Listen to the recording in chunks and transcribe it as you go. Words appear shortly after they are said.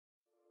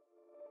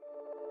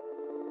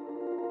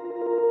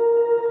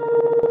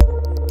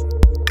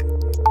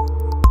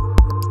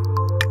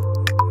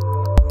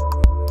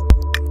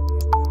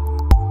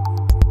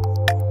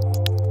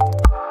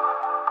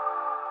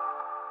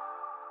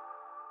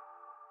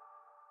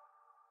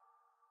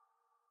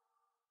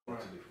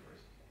lots of different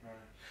reasons.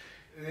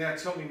 Right. Now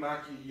tell me,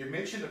 Mark, you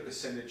mentioned a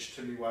percentage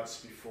to me once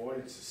before,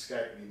 and it's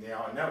escaped me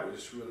now. I know it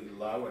was really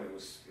low and it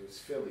was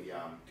fairly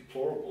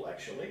deplorable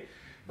actually,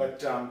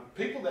 but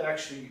people that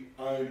actually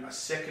own a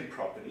second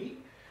property,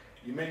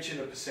 you mentioned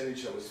a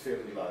percentage that was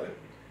fairly low.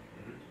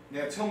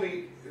 Now tell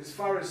me, as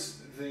far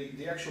as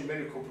the actual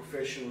medical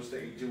professionals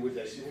that you deal with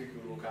that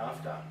specifically look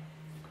after,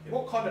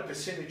 what kind of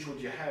percentage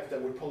would you have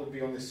that would probably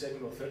be on the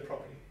second or third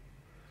property?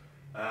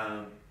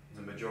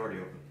 The majority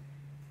of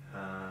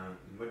them.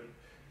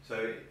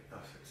 So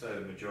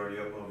the majority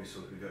of them,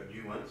 obviously we've got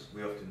new ones.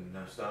 We often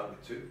start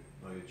with two,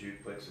 like a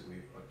duplex that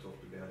I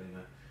talked about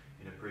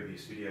in a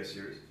previous video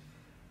series.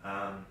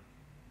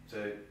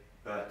 The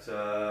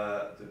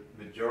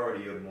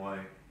majority of my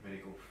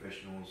medical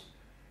professionals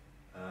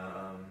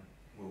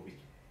will be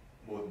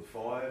more than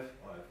 5.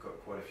 I've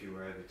got quite a few who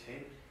are over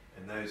 10,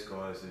 and those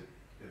guys that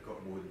have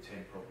got more than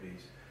 10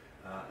 properties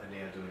are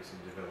now doing some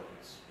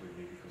developments with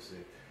me because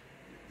they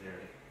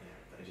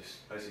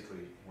just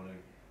basically want to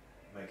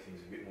make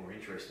things a bit more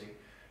interesting,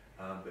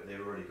 but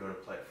they've already got a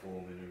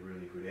platform and a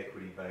really good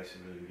equity base, a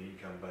really good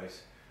income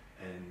base,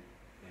 and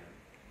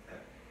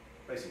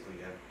basically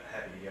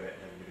happy to go out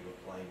and have a bit of a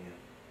play now.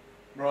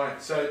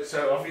 Right,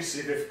 so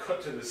obviously they've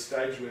got to the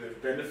stage where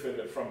they've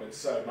benefited from it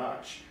so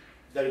much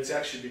that it's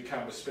actually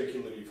become a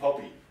speculative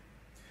hobby.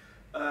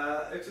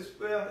 I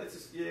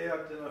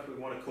don't know if we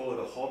want to call it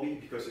a hobby,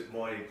 because it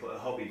might imply, a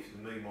hobby for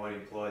me might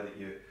imply that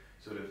you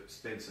sort of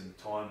spend some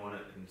time on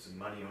it and some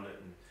money on it,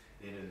 and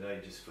at the end of the day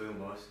you just feel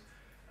nice.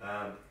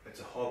 It's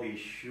a hobby,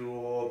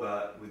 sure,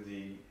 but with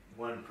the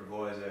one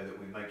proviso that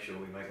we make sure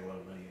we make a lot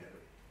of money out of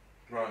it.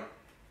 Right,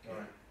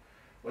 right.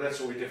 Well, that's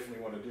what we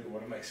definitely want to do. We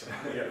want to make some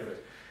money out of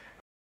it.